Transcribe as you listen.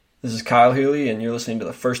This is Kyle Healy, and you're listening to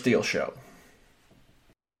the First Deal Show.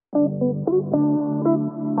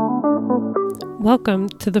 Welcome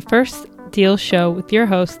to the First Deal Show with your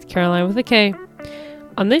host, Caroline with a K.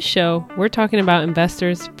 On this show, we're talking about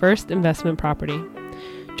investors' first investment property.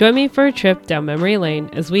 Join me for a trip down memory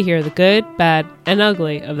lane as we hear the good, bad, and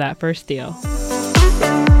ugly of that first deal.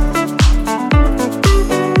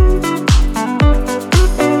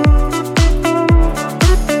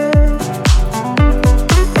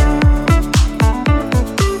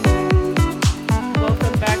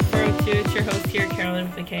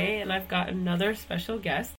 And I've got another special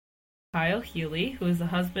guest, Kyle Healy, who is a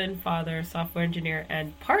husband, father, software engineer,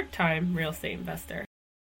 and part-time real estate investor.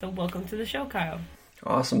 So welcome to the show, Kyle.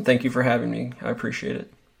 Awesome. Thank you for having me. I appreciate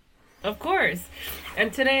it. Of course.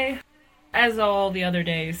 And today, as all the other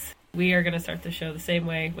days, we are going to start the show the same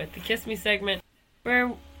way with the Kiss Me segment,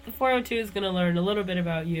 where the 402 is going to learn a little bit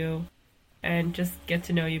about you and just get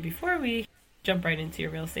to know you before we jump right into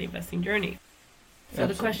your real estate investing journey. So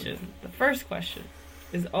Absolutely. the first question,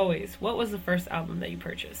 is always, what was the first album that you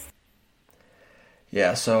purchased?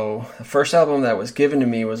 Yeah, so the first album that was given to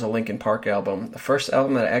me was a Linkin Park album. The first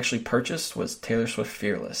album that I actually purchased was Taylor Swift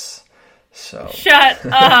Fearless. So Shut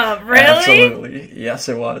up, really? Absolutely. Yes,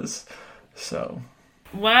 it was. So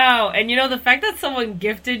wow. And you know, the fact that someone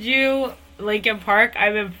gifted you Linkin Park,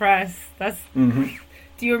 I'm impressed. That's Do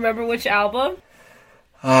you remember which album?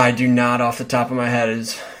 I do not off the top of my head.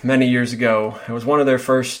 It's many years ago. It was one of their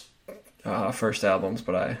first albums,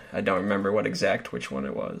 but I don't remember which one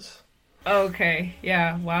it was. Okay,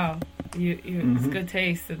 yeah, wow. You It's good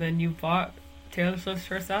taste, and then you bought Taylor Swift's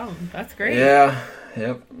first album. That's great. Yeah,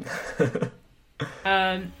 yep.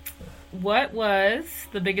 What was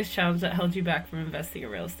the biggest challenge that held you back from investing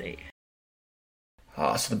in real estate?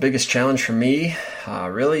 So the biggest challenge for me,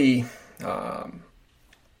 really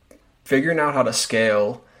figuring out how to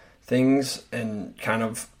scale things, and kind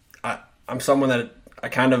of, I'm someone that I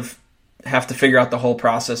kind of have to figure out the whole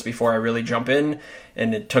process before I really jump in.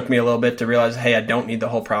 And it took me a little bit to realize, hey, I don't need the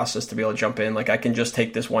whole process to be able to jump in. Like, I can just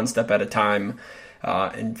take this one step at a time,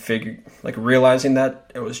 and realizing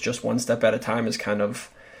that it was just one step at a time is kind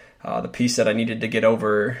of the piece that I needed to get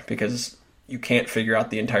over, because you can't figure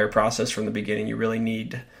out the entire process from the beginning. You really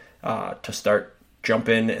need to jump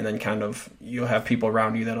in, and then kind of you'll have people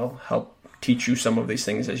around you that'll help teach you some of these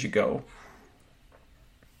things as you go.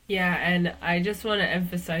 Yeah, and I just want to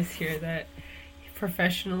emphasize here that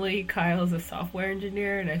professionally, Kyle is a software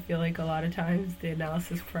engineer, and I feel like a lot of times the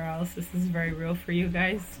analysis paralysis is very real for you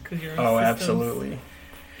guys, because you're Absolutely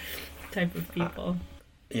type of people.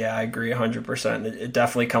 Yeah, I agree 100%. It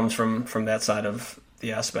definitely comes from that side of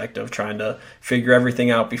the aspect of trying to figure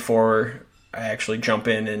everything out before I actually jump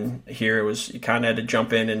in. And here it was, you kind of had to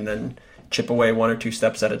jump in and then chip away one or two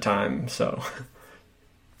steps at a time. So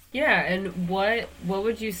yeah, and what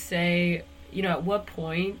would you say, at what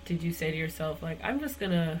point did you say to yourself, like, I'm just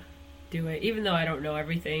going to do it, even though I don't know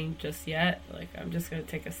everything just yet, like, I'm just going to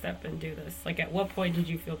take a step and do this? Like, at what point did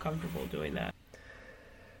you feel comfortable doing that?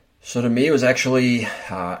 So to me, it was actually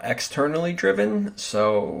externally driven.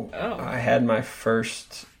 So I had my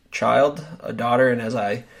first child, a daughter, and as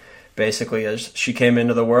she came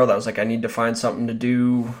into the world, I was like, I need to find something to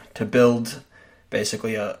do to build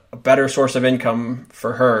basically a better source of income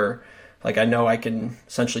for her. Like, I know I can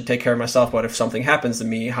essentially take care of myself, but if something happens to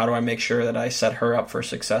me, how do I make sure that I set her up for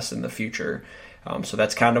success in the future? So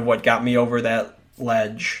that's kind of what got me over that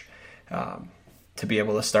ledge, to be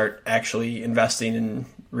able to start actually investing and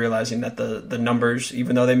realizing that the numbers,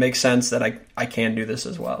 even though they make sense, that I can do this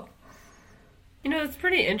as well. It's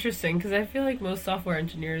pretty interesting, because I feel like most software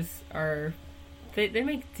engineers they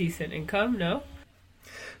make decent income, no?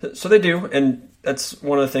 So they do, and that's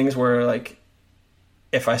one of the things where, like,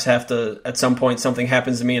 if I have to, at some point something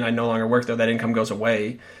happens to me and I no longer work there, that income goes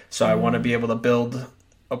away. So I want to be able to build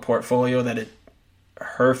a portfolio that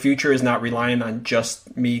her future is not relying on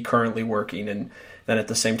just me currently working. And then at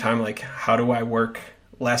the same time, like, how do I work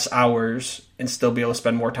less hours and still be able to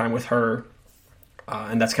spend more time with her?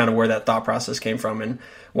 And that's kind of where that thought process came from, and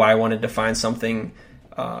why I wanted to find something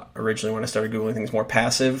originally when I started Googling things more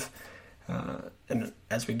passive. And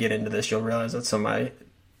as we get into this, you'll realize that some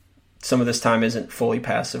of this time isn't fully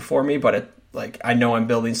passive for me, but I know I'm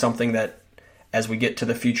building something that as we get to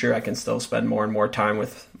the future, I can still spend more and more time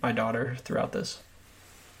with my daughter throughout this.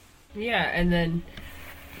 Yeah, and then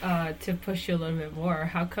to push you a little bit more,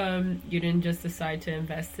 how come you didn't just decide to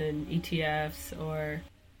invest in ETFs or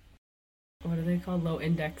what are they called? Low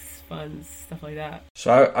index funds, stuff like that?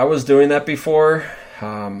 So I was doing that before.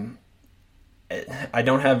 I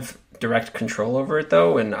don't have direct control over it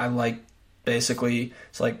though, and I like basically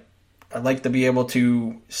it's like I'd like to be able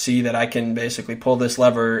to see that I can basically pull this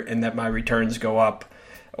lever and that my returns go up,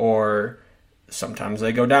 or sometimes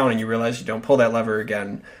they go down and you realize you don't pull that lever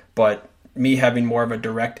again. But me having more of a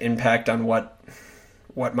direct impact on what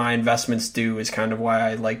my investments do is kind of why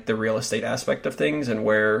I like the real estate aspect of things, and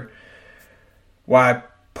why I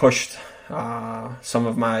pushed some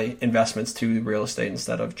of my investments to real estate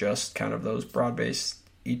instead of just kind of those broad-based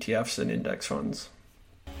ETFs and index funds.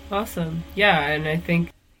 Awesome. Yeah, and I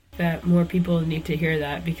think that more people need to hear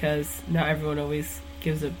that, because not everyone always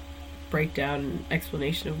gives a breakdown and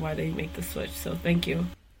explanation of why they make the switch. So thank you.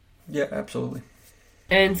 Yeah, absolutely.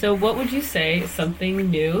 And so what would you say is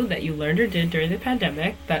something new that you learned or did during the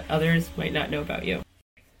pandemic that others might not know about you?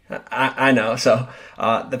 I know. So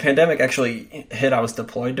the pandemic actually hit. I was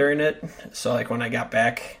deployed during it. So like when I got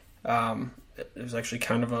back, it was actually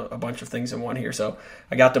kind of a bunch of things in one here. So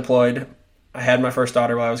I got deployed. I had my first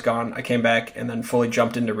daughter while I was gone. I came back and then fully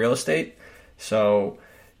jumped into real estate. So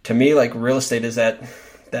to me, like, real estate is that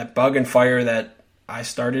bug and fire that I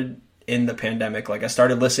started in the pandemic. Like, I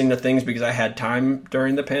started listening to things because I had time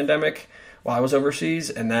during the pandemic while I was overseas.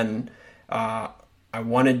 And then I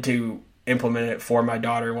wanted to implement it for my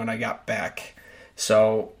daughter when I got back.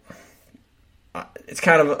 So it's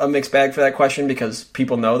kind of a mixed bag for that question, because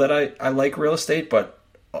people know that I like real estate, but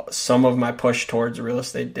some of my push towards real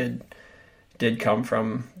estate did come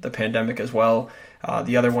from the pandemic as well.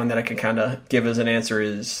 The other one that I can kind of give as an answer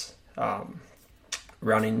is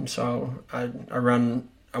running. So I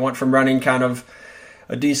went from running kind of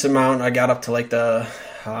a decent amount. I got up to like the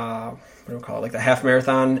what do we call it, like the half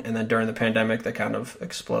marathon, and then during the pandemic that kind of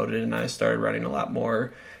exploded, and I started running a lot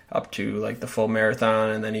more, up to like the full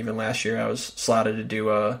marathon. And then even last year I was slotted to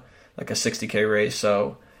do a 60K race.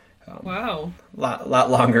 So Wow, lot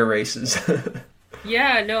longer races.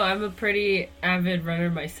 Yeah, no, I'm a pretty avid runner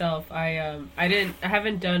myself. I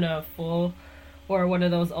haven't done a full or one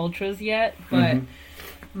of those ultras yet, but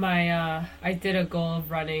I did a goal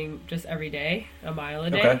of running just every day, a mile a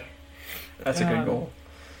day. Okay. That's a good goal.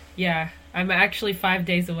 Yeah, I'm actually 5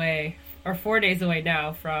 days away, or 4 days away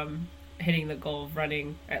now, from hitting the goal of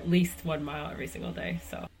running at least 1 mile every single day.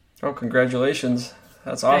 So. Oh, congratulations!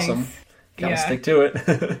 That's awesome. Thanks. Gotta stick to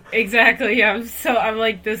it. Exactly. Yeah. I'm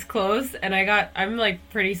like this close, and I'm like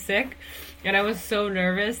pretty sick, and I was so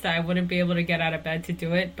nervous that I wouldn't be able to get out of bed to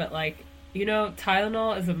do it. But like,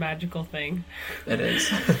 Tylenol is a magical thing. It is.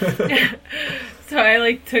 So I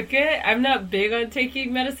like took it. I'm not big on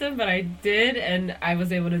taking medicine, but I did, and I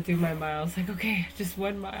was able to do my mile. I was like, okay, just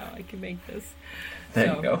 1 mile, I can make this.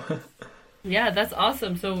 There you go. Yeah, that's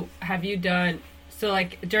awesome. So have you done? So,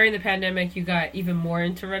 like, during the pandemic, you got even more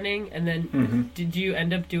into running, and then did you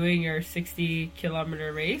end up doing your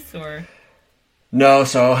 60-kilometer race, or? No,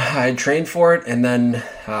 so I trained for it, and then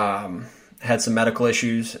had some medical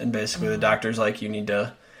issues, and basically the doctor's like, you need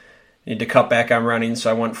to cut back on running.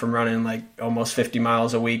 So I went from running like almost 50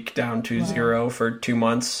 miles a week down to 0 for 2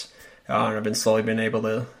 months, and I've been slowly been able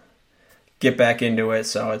to get back into it.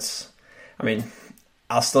 So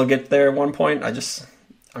I'll still get there at one point.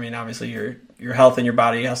 Obviously your health and your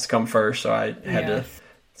body has to come first. So I had to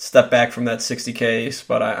step back from that 60Ks,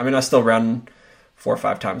 but I still run 4 or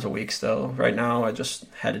 5 times a week still right now. I just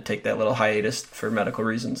had to take that little hiatus for medical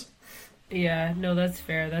reasons. Yeah, no, that's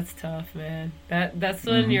fair. That's tough, man. That's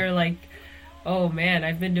when you're like, oh man,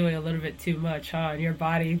 I've been doing a little bit too much, huh? And your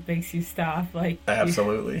body makes you stop. Like,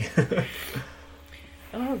 absolutely.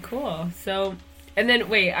 Oh, cool. So, and then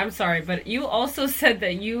wait, I'm sorry, but you also said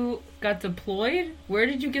that you got deployed. Where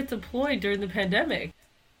did you get deployed during the pandemic?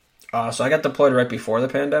 So I got deployed right before the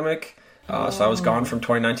pandemic. So I was gone from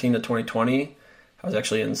 2019 to 2020. I was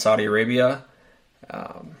actually in Saudi Arabia.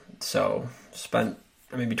 So spent,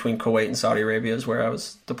 between Kuwait and Saudi Arabia is where I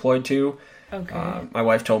was deployed to. Okay. My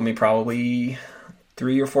wife told me probably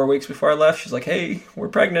 3 or 4 weeks before I left, she's like, hey, we're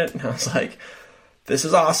pregnant. And I was like, this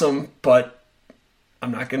is awesome, but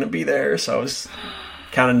I'm not going to be there. So it was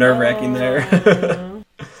kind of nerve-wracking there.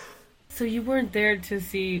 So you weren't there to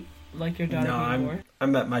see, like, your daughter before? No, I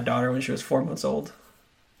met my daughter when she was 4 months old.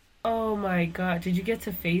 Oh my god. Did you get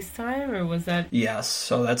to FaceTime, or was that... Yes,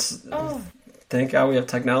 so that's... Thank God we have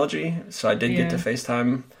technology. So I did get to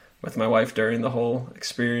FaceTime with my wife during the whole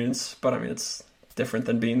experience. But, it's different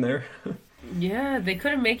than being there. Yeah, they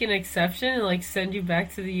couldn't make an exception and, like, send you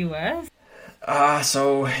back to the U.S.?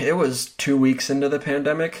 So it was 2 weeks into the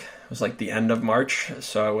pandemic. It was, like, the end of March.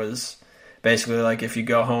 So it was... basically, like, if you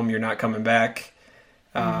go home, you're not coming back.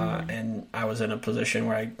 And I was in a position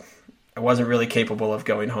where I wasn't really capable of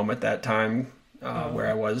going home at that time, where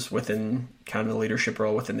I was within kind of the leadership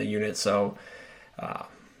role within the unit. So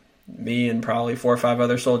me and probably 4 or 5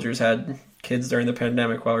 other soldiers had kids during the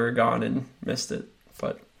pandemic while we were gone and missed it.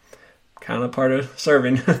 But kind of part of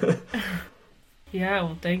serving. Yeah,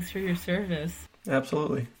 well, thanks for your service.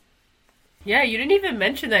 Absolutely. Yeah, you didn't even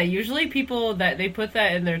mention that. Usually people that they put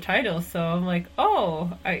that in their title, so I'm like,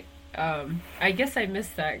 oh, I guess I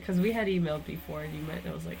missed that because we had emailed before, and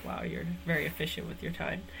I was like, wow, you're very efficient with your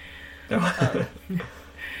time. No.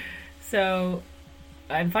 So,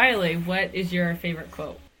 and finally, what is your favorite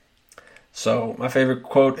quote? So my favorite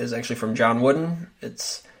quote is actually from John Wooden.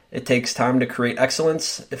 It takes time to create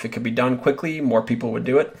excellence. If it could be done quickly, more people would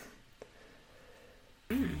do it.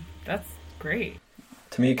 That's great.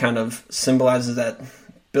 To me, it kind of symbolizes that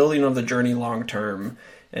building of the journey long term.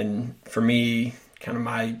 And for me, kind of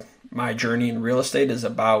my journey in real estate is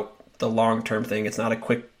about the long term thing. It's not a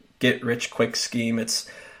quick get rich quick scheme. It's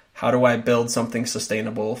how do I build something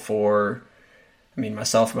sustainable for,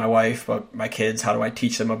 myself and my wife, but my kids. How do I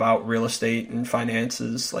teach them about real estate and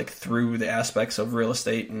finances, like through the aspects of real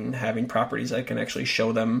estate and having properties I can actually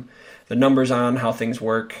show them the numbers on, how things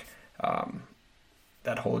work.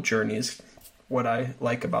 That whole journey is what I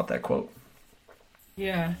like about that quote.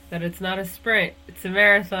 Yeah, that it's not a sprint, it's a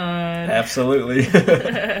marathon. Absolutely.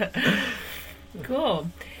 Cool.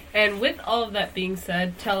 And with all of that being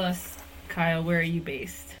said, tell us, Kyle, where are you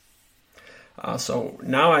based? So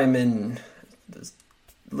now I'm in,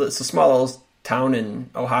 it's a small little town in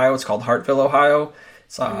Ohio. It's called Hartville, Ohio.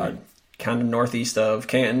 It's kind of northeast of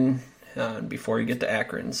Canton before you get to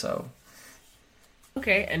Akron. So.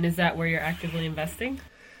 Okay, and is that where you're actively investing?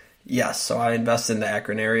 Yes, so I invest in the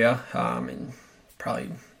Akron area, in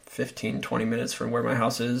probably 15, 20 minutes from where my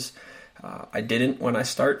house is. I didn't when I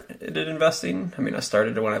started investing. I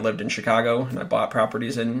started when I lived in Chicago, and I bought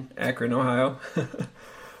properties in Akron, Ohio.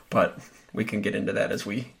 But we can get into that as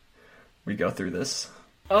we go through this.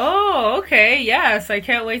 Oh, okay, yes, I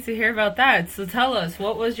can't wait to hear about that. So tell us,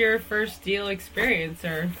 what was your first deal experience?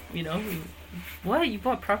 Or, what? You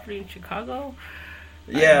bought property in Chicago?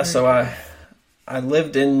 Yeah, so I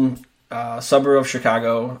lived in a suburb of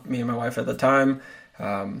Chicago, me and my wife at the time.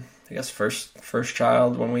 I guess first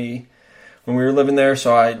child when we were living there.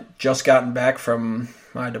 So I just gotten back from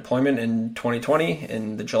my deployment in 2020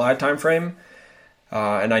 in the July timeframe.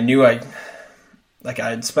 And I knew I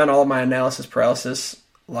had spent all of my analysis paralysis,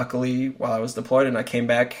 luckily, while I was deployed, and I came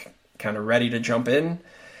back kind of ready to jump in.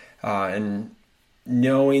 And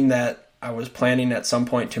knowing that I was planning at some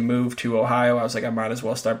point to move to Ohio, I was like, I might as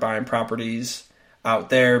well start buying properties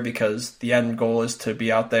out there because the end goal is to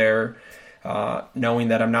be out there. Knowing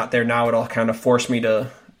that I'm not there now, it'll kind of force me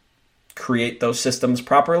to create those systems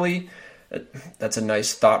properly. That's a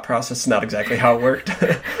nice thought process. Not exactly how it worked.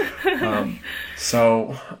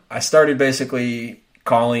 So I started basically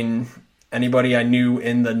calling anybody I knew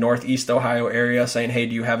in the Northeast Ohio area saying, hey,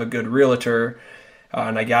 do you have a good realtor?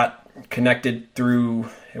 And I got connected through,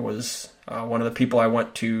 it was one of the people I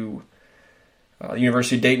went to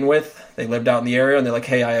University of Dayton with. They lived out in the area, and they're like,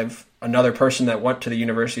 hey, I have another person that went to the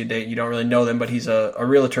University of Dayton. You don't really know them, but he's a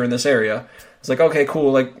realtor in this area. I was like, okay,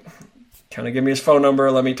 cool. Like, kind of give me his phone number.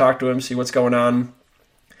 Let me talk to him, see what's going on.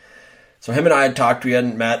 So him and I had talked. We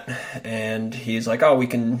hadn't met, and he's like, oh, we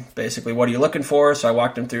can basically, what are you looking for? So I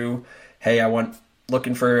walked him through, hey,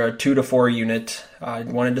 looking for a 2 to 4 unit. I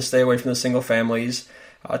wanted to stay away from the single families.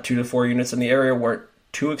 2 to 4 units in the area weren't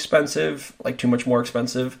too expensive, like too much more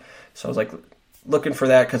expensive. So I was like looking for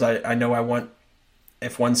that because I know I want,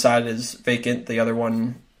 if one side is vacant, the other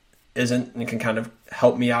one isn't, and it can kind of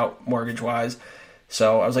help me out mortgage-wise.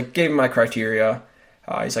 So I was like, gave him my criteria.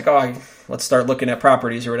 He's like, let's start looking at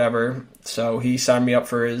properties or whatever. So he signed me up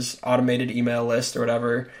for his automated email list or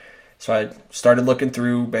whatever. So I started looking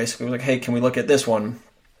through, basically was like, hey, can we look at this one?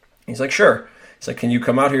 He's like, sure. He's like, can you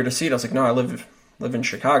come out here to see it? I was like, no, I live in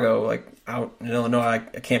Chicago, like out in Illinois. I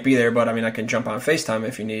can't be there, but I can jump on FaceTime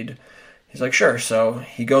if you need. He's like, sure. So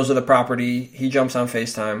he goes to the property. He jumps on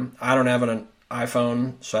FaceTime. I don't have an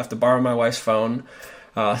iPhone, so I have to borrow my wife's phone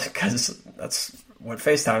because that's what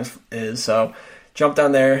FaceTime is. So jumped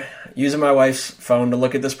on there, using my wife's phone to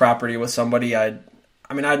look at this property with somebody I'd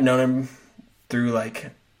known him through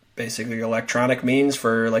like basically electronic means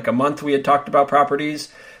for like a month. We had talked about properties.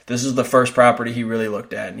 This is the first property he really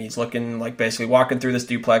looked at, and he's looking like basically walking through this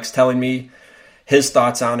duplex, telling me his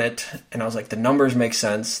thoughts on it. And I was like, the numbers make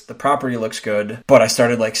sense. The property looks good. But I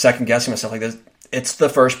started like second guessing myself like this. It's the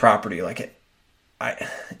first property. Like I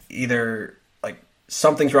either like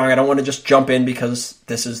something's wrong. I don't want to just jump in because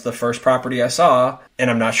this is the first property I saw. And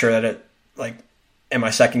I'm not sure that it like, am I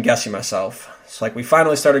second guessing myself? So like we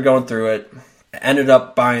finally started going through it. I ended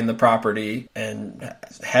up buying the property and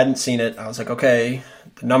hadn't seen it. I was like, okay,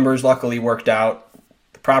 the numbers luckily worked out.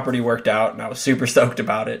 The property worked out, and I was super stoked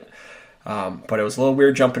about it. But it was a little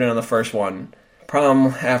weird jumping in on the first one.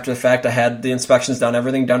 Problem after the fact, I had the inspections done,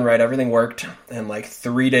 everything done right, everything worked, and like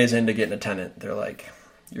 3 days into getting a tenant, they're like,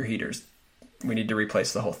 your heaters, we need to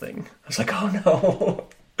replace the whole thing. I was like, oh no.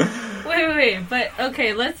 Wait, but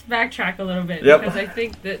okay, let's backtrack a little bit, Yep. because I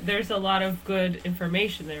think that there's a lot of good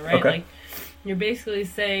information there, right? Okay. Like, you're basically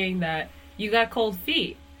saying that you got cold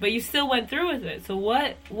feet, but you still went through with it. So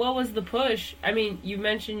what was the push? I mean, you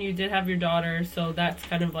mentioned you did have your daughter, so that's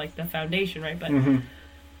kind of like the foundation, right? But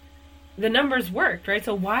the numbers worked, right?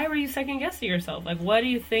 So why were you second guessing yourself? Like, what do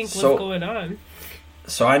you think was going on?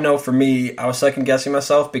 So I know for me, I was second guessing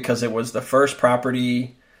myself because it was the first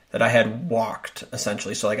property that I had walked,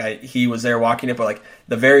 essentially. So like he was there walking it, but like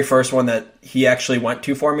the very first one that he actually went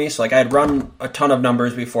to for me. So like I had run a ton of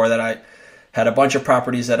numbers before that. I had a bunch of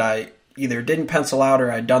properties that I either didn't pencil out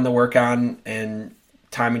or I'd done the work on and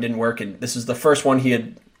timing didn't work. And this is the first one he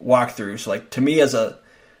had walked through. So like to me as a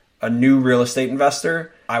new real estate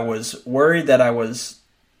investor, I was worried that I was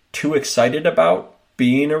too excited about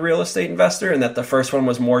being a real estate investor and that the first one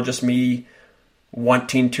was more just me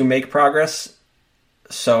wanting to make progress.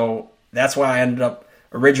 So that's why I ended up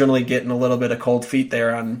originally getting a little bit of cold feet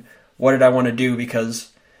there on what did I want to do,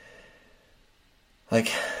 because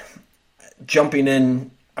like jumping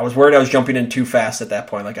in, I was worried I was jumping in too fast at that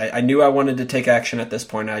point. Like I knew I wanted to take action at this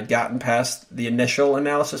point. I'd gotten past the initial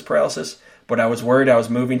analysis paralysis, but I was worried I was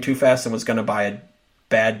moving too fast and was going to buy a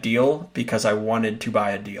bad deal because I wanted to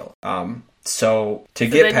buy a deal. So to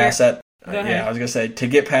get past that, I was going to say to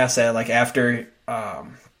get past that, like after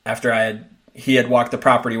he had walked the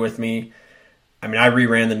property with me, I mean, I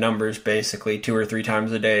reran the numbers basically 2 or 3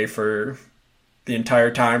 times a day for the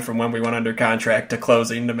entire time from when we went under contract to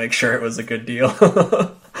closing to make sure it was a good deal.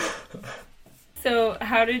 So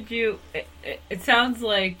how did you, it sounds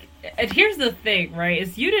like, and here's the thing, right,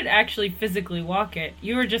 is you didn't actually physically walk it.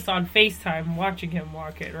 You were just on FaceTime watching him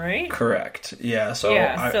walk it, right? Correct. Yeah,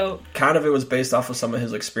 so kind of it was based off of some of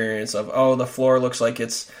his experience of, oh, the floor looks like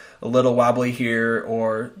it's a little wobbly here,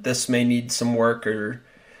 or this may need some work, or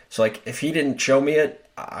so like if he didn't show me it,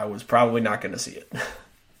 I was probably not going to see it.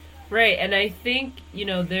 Right, and I think, you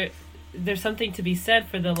know, there's something to be said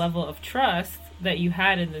for the level of trust that you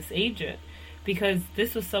had in this agent, because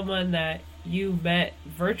this was someone that you met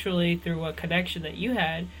virtually through a connection that you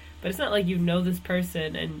had, but it's not like you know this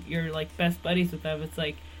person and you're like best buddies with them. It's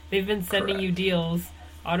like they've been sending you deals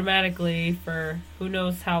automatically for who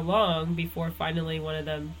knows how long before finally one of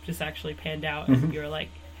them just actually panned out and you're like,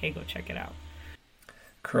 hey, go check it out.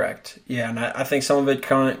 Correct. Yeah, and I think some of it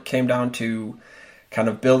came down to kind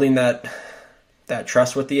of building that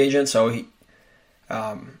trust with the agent. So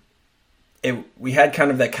we had kind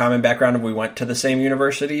of that common background of we went to the same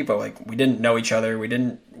university, but like we didn't know each other. We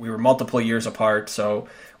were multiple years apart, so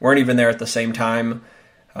weren't even there at the same time.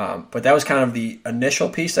 But that was kind of the initial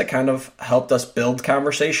piece that kind of helped us build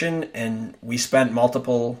conversation, and we spent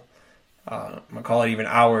multiple, I'm gonna call it even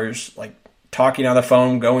hours, like talking on the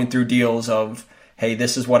phone, going through deals of, hey,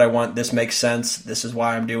 this is what I want, this makes sense, this is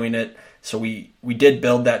why I'm doing it. So we did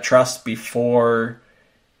build that trust before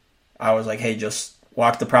I was like, hey, just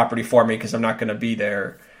walk the property for me because I'm not going to be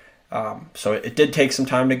there. So it did take some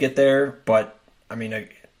time to get there, but I mean,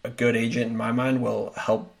 a good agent in my mind will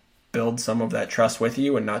help build some of that trust with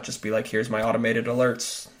you and not just be like, here's my automated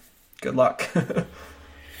alerts. Good luck.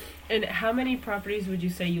 And how many properties would you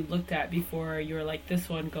say you looked at before you were like, this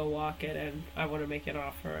one, go walk it, and I want to make an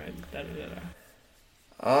offer, and da-da-da-da?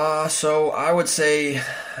 So I would say,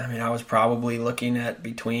 I mean, I was probably looking at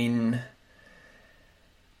between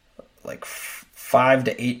like 5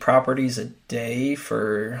 to 8 properties a day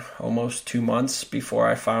for almost 2 months before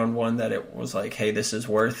I found one that it was like, hey, this is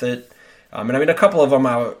worth it. And I mean, a couple of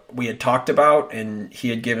them we had talked about, and he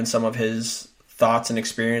had given some of his thoughts and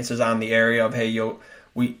experiences on the area of, hey,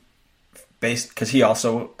 because he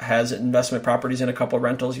also has investment properties in a couple of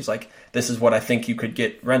rentals. He's like, this is what I think you could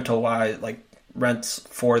get rental-wise, like rents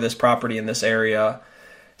for this property in this area.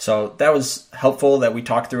 So that was helpful that we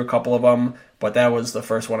talked through a couple of them, but that was the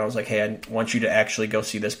first one I was like, hey, I want you to actually go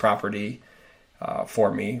see this property for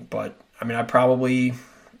me. But I mean,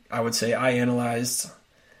 I would say I analyzed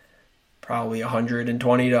probably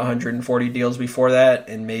 120 to 140 deals before that,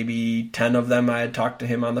 and maybe 10 of them I had talked to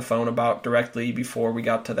him on the phone about directly before we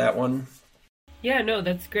got to that one. Yeah, no,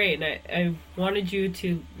 that's great. And I wanted you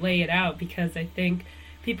to lay it out because I think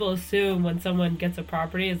people assume when someone gets a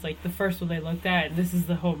property, it's like the first one they looked at, and this is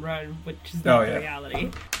the home run, which is not the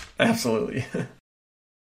reality. Absolutely.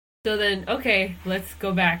 So then, okay, let's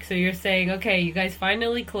go back. So you're saying, okay, you guys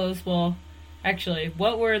finally closed. Well, actually,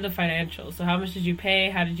 what were the financials? So how much did you pay?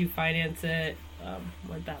 How did you finance it?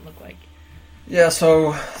 What did that look like? Yeah,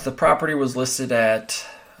 so the property was listed at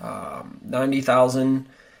 90,000,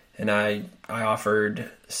 and I offered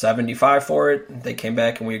 75 for it. They came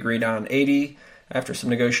back and we agreed on 80 after some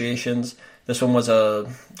negotiations. This one was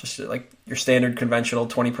just like your standard conventional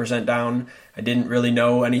 20% down. I didn't really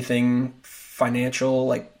know anything financial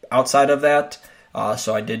like outside of that,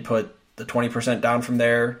 so I did put the 20% down from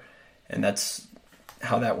there, and that's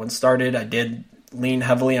how that one started. I did lean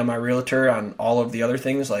heavily on my realtor on all of the other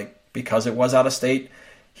things, like because it was out of state,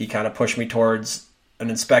 he kind of pushed me towards an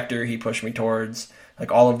inspector. He pushed me towards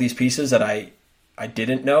like all of these pieces that I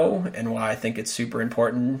didn't know, and why I think it's super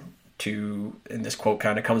important to, and this quote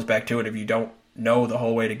kind of comes back to it, if you don't know the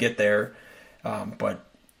whole way to get there, but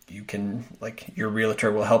you can, like, your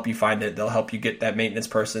realtor will help you find it. They'll help you get that maintenance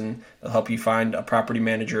person. They'll help you find a property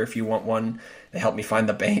manager if you want one. They helped me find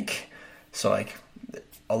the bank. So like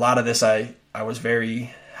a lot of this, I was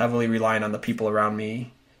very heavily relying on the people around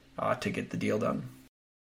me to get the deal done.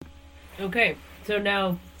 Okay, so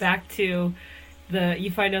now back to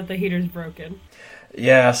you find out the heater's broken.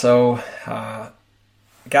 Yeah, so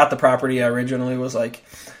got the property. I originally was like,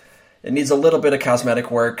 it needs a little bit of cosmetic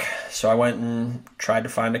work, so I went and tried to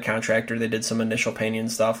find a contractor. They did some initial painting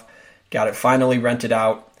and stuff. Got it finally rented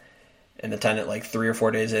out, and the tenant, like 3 or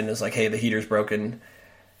 4 days in, is like, hey, the heater's broken.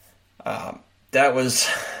 It was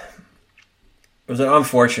an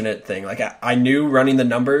unfortunate thing. Like, I knew running the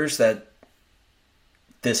numbers that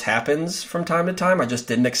this happens from time to time. I just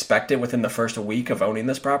didn't expect it within the first week of owning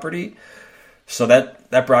this property. So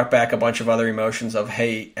that brought back a bunch of other emotions of,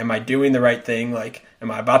 hey, am I doing the right thing? Like, am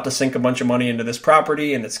I about to sink a bunch of money into this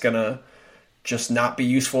property and it's going to just not be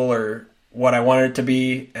useful or what I wanted it to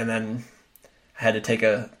be? And then I had to take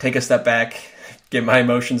a step back, get my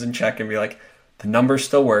emotions in check and be like, the numbers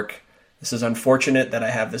still work. This is unfortunate that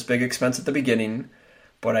I have this big expense at the beginning,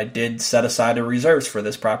 but I did set aside a reserves for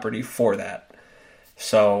this property for that.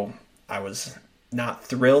 So I was not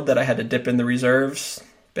thrilled that I had to dip in the reserves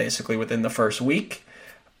basically within the first week,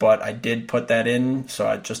 but I did put that in, so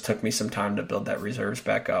it just took me some time to build that reserves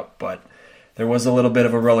back up. But there was a little bit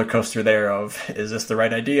of a roller coaster there of, is this the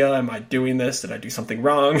right idea? Am I doing this? Did I do something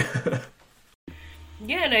wrong?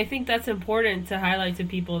 Yeah, and I think that's important to highlight to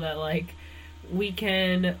people that, like, we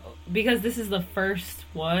can, because this is the first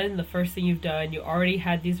thing you've done, you already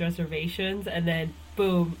had these reservations, and then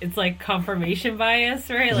boom, it's like confirmation bias,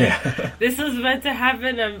 right? Like, yeah. This was meant to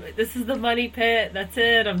happen, this is the money pit, that's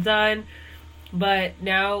it, I'm done. But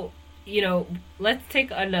now, let's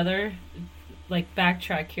take another, like,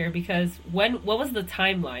 backtrack here, because what was the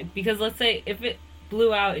timeline? Because let's say if it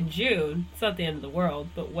blew out in June, it's not the end of the world,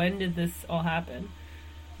 but when did this all happen?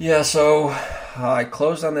 Yeah, so I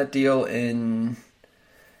closed on that deal in,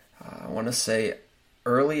 I want to say,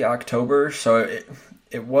 early October. So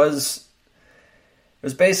it was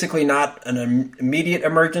basically not an immediate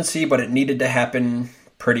emergency, but it needed to happen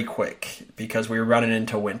pretty quick because we were running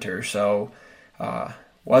into winter. So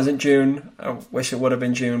wasn't June. I wish it would have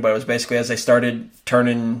been June, but it was basically as they started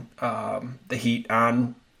turning the heat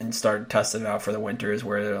on and started testing it out for the winter is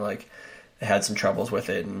where they're like, they had some troubles with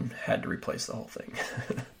it and had to replace the whole thing.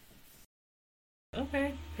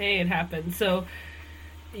 Okay. Hey, it happened. So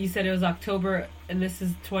you said it was October, and this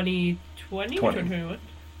is 2020? 2021?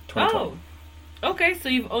 2020. Oh, okay. So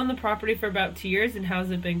you've owned the property for about 2 years, and how's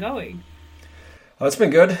it been going? Well, it's been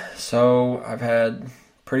good. So I've had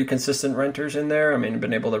pretty consistent renters in there. I mean, I've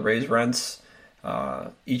been able to raise rents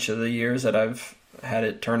each of the years that I've had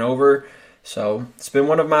it turn over. So it's been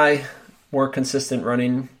one of my more consistent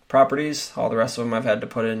running properties. All the rest of them I've had to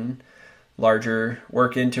put in larger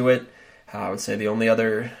work into it. I would say the only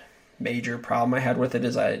other major problem I had with it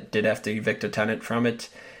is I did have to evict a tenant from it,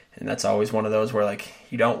 and that's always one of those where, like,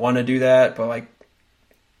 you don't want to do that, but, like,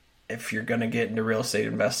 if you're going to get into real estate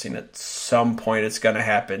investing, at some point it's going to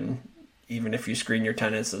happen, even if you screen your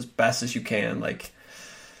tenants as best as you can. Like,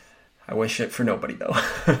 I wish it for nobody,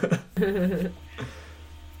 though.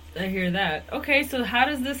 I hear that. Okay, so how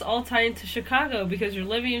does this all tie into Chicago? Because you're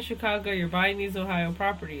living in Chicago, you're buying these Ohio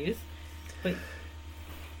properties. But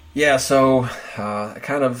yeah, so it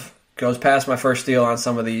kind of goes past my first deal on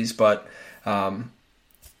some of these, but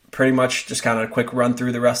pretty much just kind of a quick run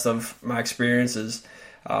through the rest of my experiences.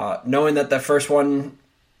 Knowing that first one,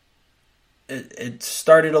 it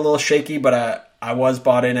started a little shaky, but I was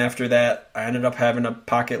bought in after that. I ended up having a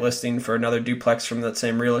pocket listing for another duplex from that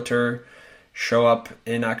same realtor show up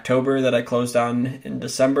in October that I closed on in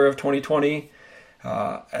December of 2020.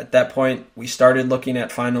 At that point, we started looking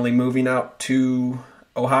at finally moving out to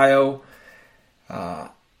Ohio.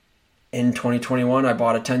 In 2021, I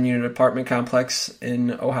bought a 10-unit apartment complex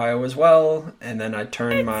in Ohio as well, and then I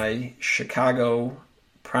turned my Chicago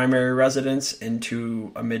primary residence into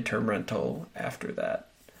a midterm rental after that.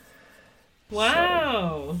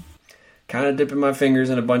 Wow. So, kind of dipping my fingers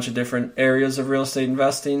in a bunch of different areas of real estate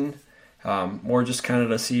investing, more just kind of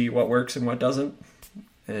to see what works and what doesn't.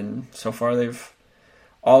 And so far they've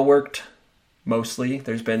all worked mostly.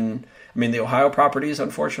 There's been, the Ohio properties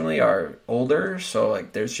unfortunately are older, so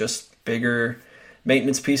like there's just bigger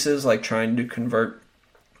maintenance pieces, like trying to convert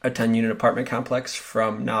a 10-unit apartment complex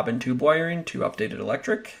from knob and tube wiring to updated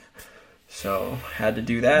electric. So had to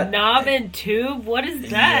do that. Knob and tube? What is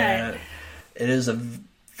that? Yeah, it is a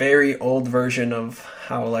very old version of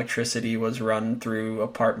how electricity was run through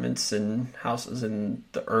apartments and houses in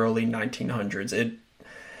the early 1900s. It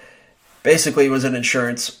basically was an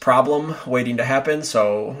insurance problem waiting to happen,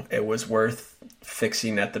 so it was worth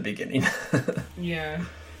fixing at the beginning. Yeah.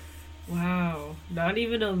 Wow. Not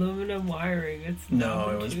even aluminum wiring. It's No,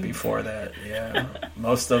 it was before that. Yeah.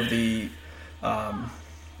 Most of the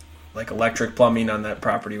like electric plumbing on that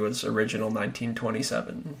property was original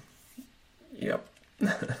 1927. Yep.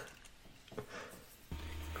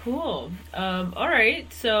 Cool. All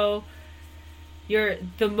right. So you're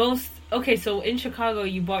the most okay. So in Chicago,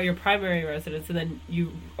 you bought your primary residence, and then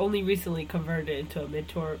you only recently converted it into a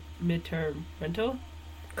midterm rental.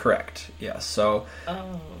 Correct. Yes. So.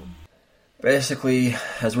 Oh. Basically,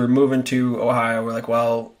 as we're moving to Ohio, we're like,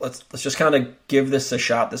 well, let's just kind of give this a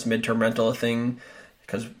shot, this midterm rental thing,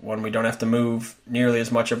 because when we don't have to move nearly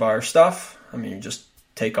as much of our stuff, you just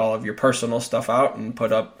take all of your personal stuff out and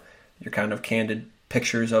put up your kind of candid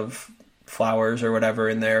pictures of flowers or whatever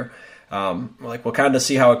in there. We're like, we'll kind of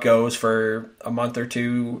see how it goes for a month or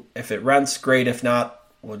two. If it rents, great. If not,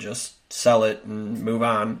 we'll just sell it and move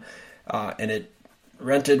on. And it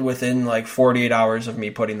rented within like 48 hours of me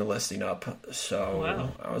putting the listing up. So wow.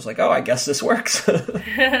 I was like, oh, I guess this works.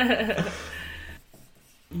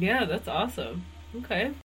 Yeah, that's awesome. Okay.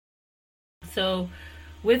 So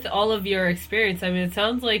with all of your experience, it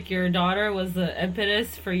sounds like your daughter was the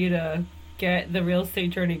impetus for you to get the real estate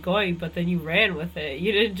journey going, but then you ran with it.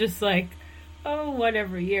 You didn't just like, oh, one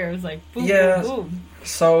every year. It was like, boom, boom, boom.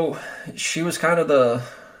 So she was kind of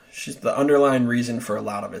she's the underlying reason for a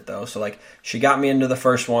lot of it, though. So, like, she got me into the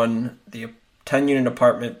first one. The 10-unit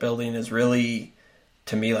apartment building is really,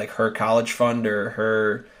 to me, like her college fund or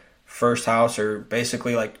her first house, or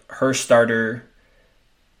basically like her starter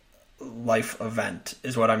life event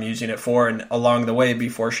is what I'm using it for. And along the way,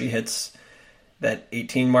 before she hits that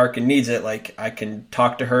 18 mark and needs it, like, I can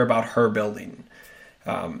talk to her about her building.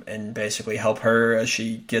 And basically help her as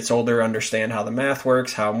she gets older understand how the math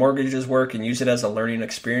works, how mortgages work, and use it as a learning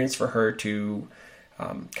experience for her to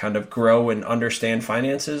kind of grow and understand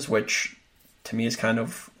finances, which to me is kind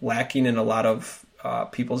of lacking in a lot of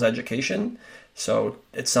people's education. So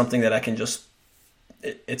it's something that I can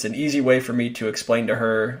it's an easy way for me to explain to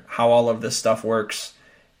her how all of this stuff works,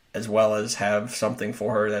 as well as have something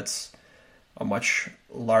for her that's a much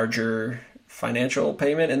larger financial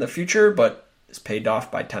payment in the future, but is paid off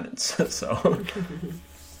by tenants. So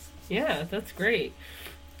yeah, that's great.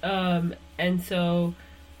 And so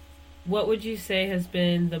what would you say has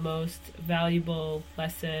been the most valuable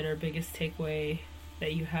lesson or biggest takeaway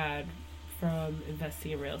that you had from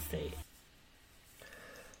investing in real estate?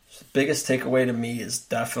 The biggest takeaway to me is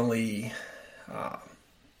definitely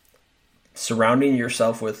surrounding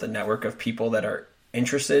yourself with a network of people that are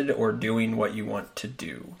interested or doing what you want to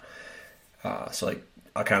do. So like,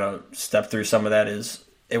 I'll kind of step through some of that.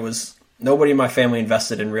 It was nobody in my family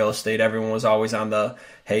invested in real estate. Everyone was always on the,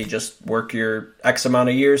 hey, just work your X amount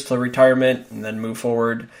of years till retirement and then move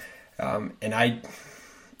forward. And I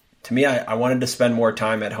wanted to spend more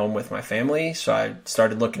time at home with my family, so I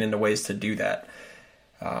started looking into ways to do that.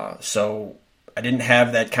 So I didn't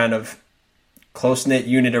have that kind of close-knit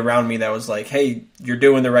unit around me that was like, hey, you're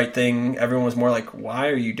doing the right thing. Everyone was more like, why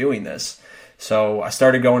are you doing this? So I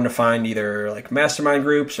started going to find either like mastermind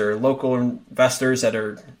groups or local investors that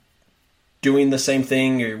are doing the same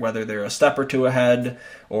thing, or whether they're a step or two ahead,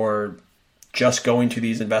 or just going to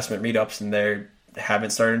these investment meetups and they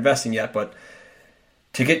haven't started investing yet. But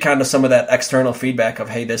to get kind of some of that external feedback of,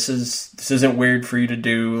 hey, this isn't weird for you to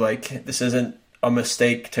do. Like, this isn't a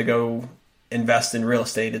mistake to go invest in real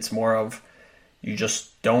estate. It's more of, you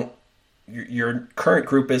just don't, your current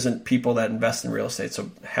group isn't people that invest in real estate.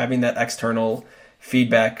 So having that external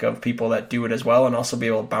feedback of people that do it as well, and also be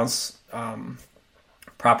able to bounce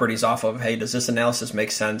properties off of, hey, does this analysis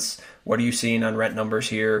make sense? What are you seeing on rent numbers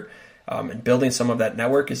here? And building some of that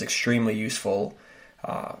network is extremely useful.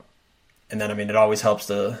 And then, it always helps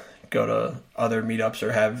to go to other meetups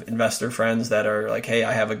or have investor friends that are like, hey,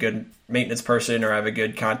 I have a good maintenance person, or I have a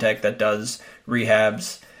good contact that does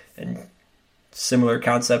rehabs, and similar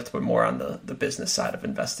concept, but more on the business side of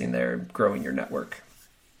investing there, growing your network.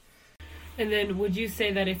 And then would you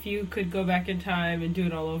say that if you could go back in time and do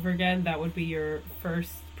it all over again, that would be your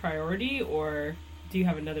first priority? Or do you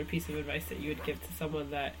have another piece of advice that you would give to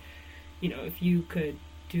someone that, if you could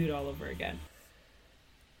do it all over again?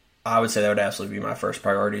 I would say that would absolutely be my first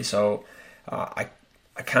priority. So I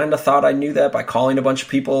kind of thought I knew that by calling a bunch of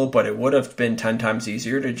people, but it would have been 10 times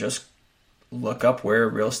easier to just look up where a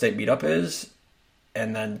real estate meetup is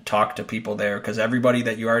and then talk to people there, because everybody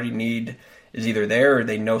that you already need is either there or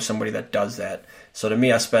they know somebody that does that. So to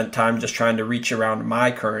me, I spent time just trying to reach around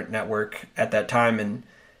my current network at that time, and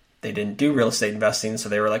they didn't do real estate investing. So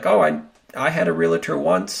they were like, oh, I had a realtor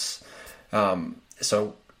once.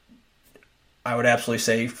 So I would absolutely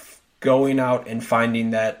say going out and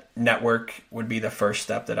finding that network would be the first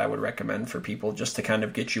step that I would recommend for people, just to kind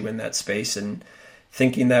of get you in that space and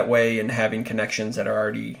thinking that way and having connections that are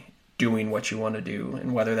already doing what you want to do.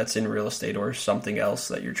 And whether that's in real estate or something else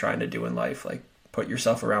that you're trying to do in life, like put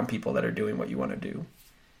yourself around people that are doing what you want to do.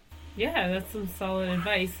 Yeah, that's some solid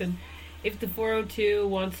advice. And if the 402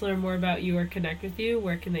 wants to learn more about you or connect with you,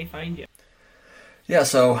 where can they find you? Yeah,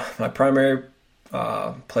 so my primary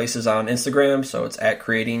place is on Instagram, so it's at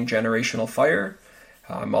Creating Generational Fire.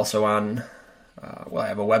 I'm also on, I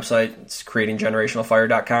have a website, it's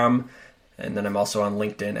creatinggenerationalfire.com, and then I'm also on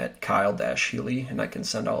LinkedIn at Kyle-Healy, and I can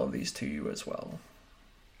send all of these to you as well.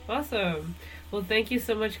 Awesome. Well, thank you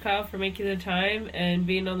so much, Kyle, for making the time and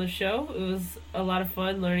being on the show. It was a lot of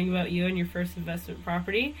fun learning about you and your first investment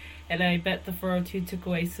property, and I bet the 402 took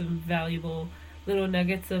away some valuable little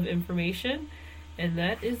nuggets of information. And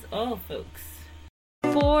that is all, folks.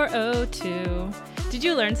 402. Did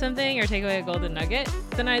you learn something or take away a golden nugget?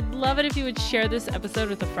 Then I'd love it if you would share this episode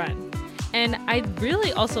with a friend. And I'd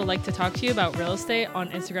really also like to talk to you about real estate on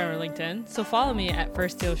Instagram or LinkedIn, so follow me at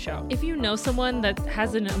First Deal Show. If you know someone that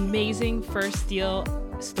has an amazing first deal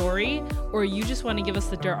story, or you just want to give us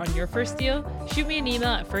the dirt on your first deal, shoot me an email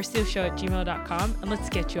at firstdealshow@gmail.com and let's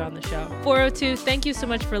get you on the show. 402, thank you so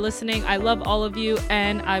much for listening. I love all of you,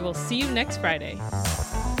 and I will see you next Friday.